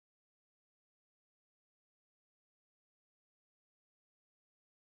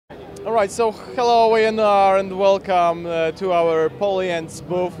All right, so hello ANR and welcome to our Polyend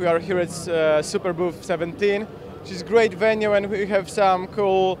booth. We are here at SuperBooth 17, which is a great venue, and we have some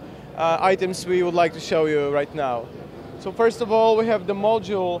cool items we would like to show you right now. So first of all, we have the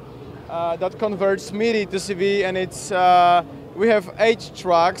module that converts MIDI to CV, and it's we have 8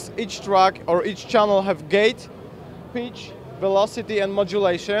 tracks. Each track or each channel have gate, pitch, velocity, and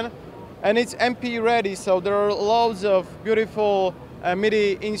modulation, and it's MP ready. So there are loads of beautiful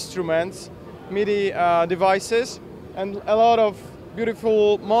MIDI instruments, MIDI devices, and a lot of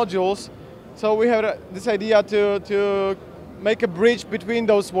beautiful modules. So we have this idea to make a bridge between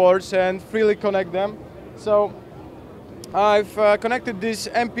those words and freely connect them. So I've connected this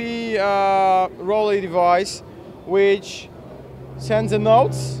MP ROLI device, which sends the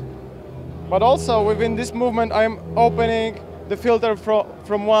notes, but also within this movement I'm opening the filter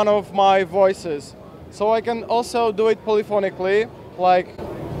from one of my voices. So I can also do it polyphonically, like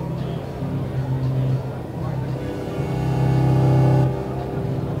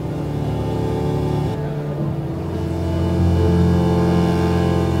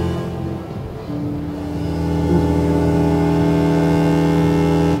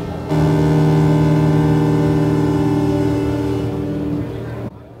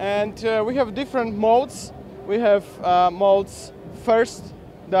and we have different modes. We have modes first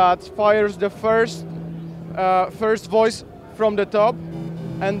that fires the first voice from the top,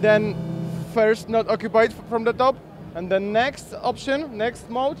 and then first not occupied from the top, and the next option, next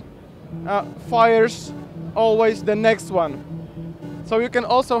mode, fires always the next one. So you can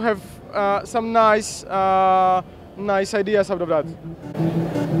also have some nice ideas out of that.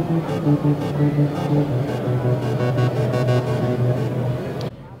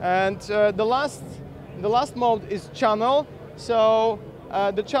 And the last mode is channel. So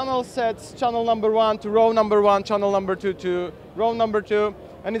the channel sets channel number 1 to row number 1, channel number 2 to row number 2,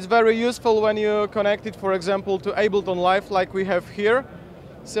 and it's very useful when you connect it, for example, to Ableton Live, like we have here.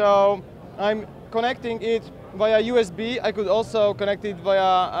 So I'm connecting it via USB. I could also connect it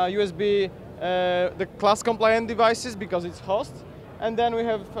via USB, the class compliant devices, because it's host, and then we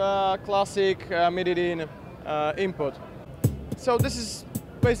have classic MIDI input. So this is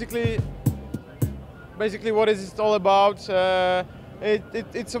basically what is it all about.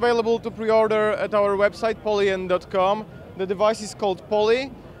 It's available to pre-order at our website, polyend.com. The device is called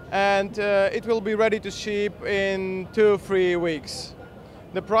Poly, and it will be ready to ship in 2-3 weeks.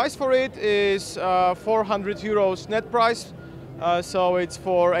 The price for it is 400 euros net price, so it's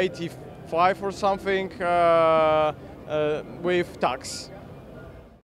 485 or something with tax.